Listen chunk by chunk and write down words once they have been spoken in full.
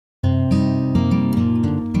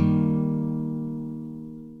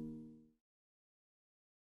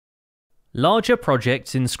Larger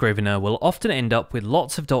projects in Scrivener will often end up with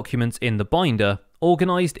lots of documents in the binder,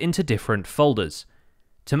 organised into different folders.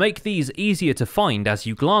 To make these easier to find as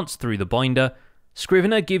you glance through the binder,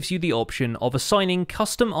 Scrivener gives you the option of assigning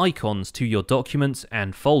custom icons to your documents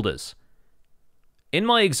and folders. In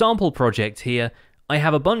my example project here, I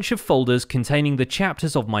have a bunch of folders containing the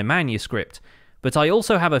chapters of my manuscript, but I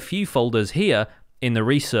also have a few folders here in the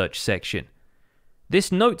research section.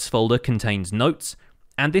 This notes folder contains notes,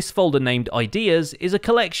 and this folder named Ideas is a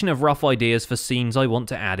collection of rough ideas for scenes I want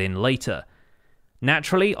to add in later.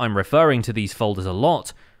 Naturally, I'm referring to these folders a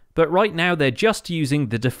lot, but right now they're just using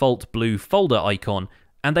the default blue folder icon,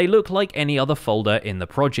 and they look like any other folder in the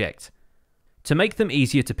project. To make them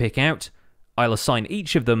easier to pick out, I'll assign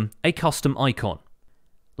each of them a custom icon.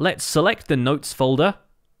 Let's select the Notes folder,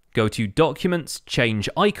 go to Documents, Change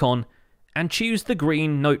Icon, and choose the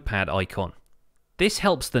green Notepad icon. This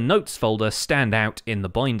helps the Notes folder stand out in the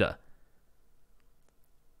binder.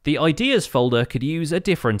 The Ideas folder could use a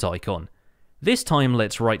different icon. This time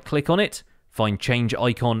let's right-click on it, find Change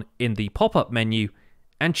Icon in the pop-up menu,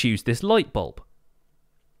 and choose this light bulb.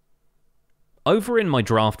 Over in my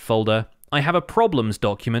Draft folder, I have a Problems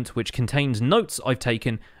document which contains notes I've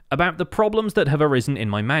taken about the problems that have arisen in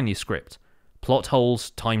my manuscript. Plot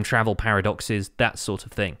holes, time travel paradoxes, that sort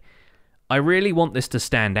of thing. I really want this to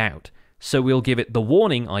stand out, so we'll give it the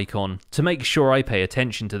warning icon to make sure I pay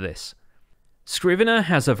attention to this. Scrivener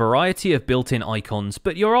has a variety of built-in icons,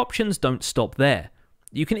 but your options don't stop there.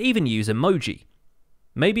 You can even use emoji.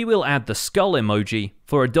 Maybe we'll add the skull emoji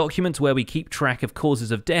for a document where we keep track of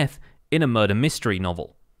causes of death in a murder mystery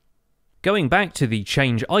novel. Going back to the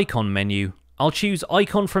Change Icon menu, I'll choose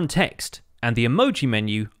Icon from Text, and the emoji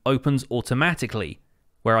menu opens automatically,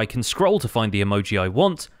 where I can scroll to find the emoji I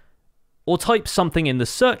want, or type something in the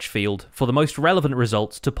search field for the most relevant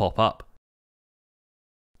results to pop up.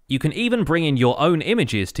 You can even bring in your own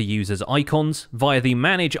images to use as icons via the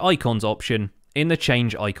Manage Icons option in the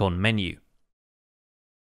Change Icon menu.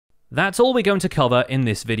 That's all we're going to cover in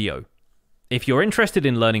this video. If you're interested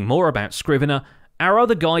in learning more about Scrivener, our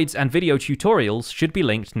other guides and video tutorials should be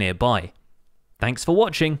linked nearby. Thanks for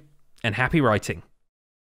watching, and happy writing!